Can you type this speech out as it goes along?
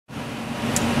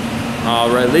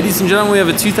Alright, ladies and gentlemen, we have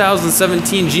a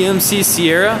 2017 GMC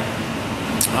Sierra.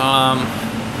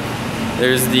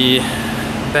 There's the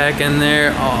back end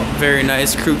there. Oh, very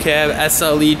nice crew cab,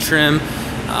 SLE trim.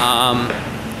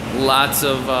 Lots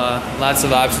of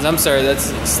options. I'm sorry, that's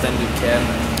an extended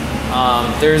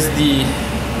cab. There's the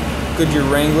Goodyear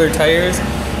Wrangler tires,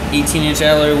 18-inch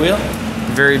alloy wheel.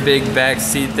 Very big back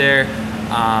seat there.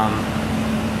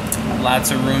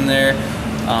 Lots of room there.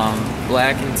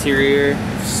 Black interior,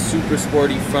 super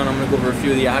sporty front. I'm gonna go over a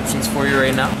few of the options for you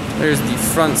right now. There's the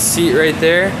front seat right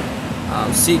there.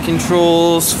 Seat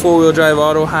controls, 4-wheel drive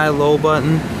auto, high, low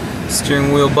button,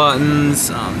 steering wheel buttons,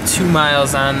 2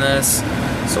 miles on this.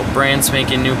 So brand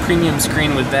spanking new, premium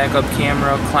screen with backup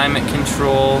camera, climate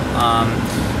control.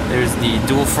 There's the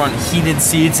dual front heated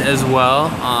seats as well,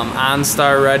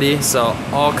 OnStar ready. So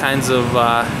all kinds of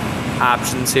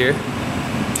options here.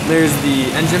 There's the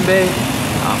engine bay.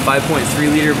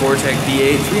 5.3 liter Vortec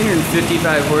V8,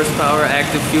 355 horsepower,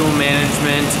 active fuel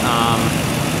management,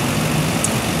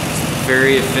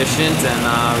 very efficient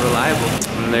and reliable.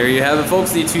 And there you have it,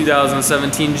 folks, the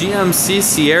 2017 GMC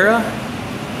Sierra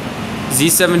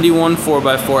Z71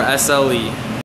 4x4 SLE.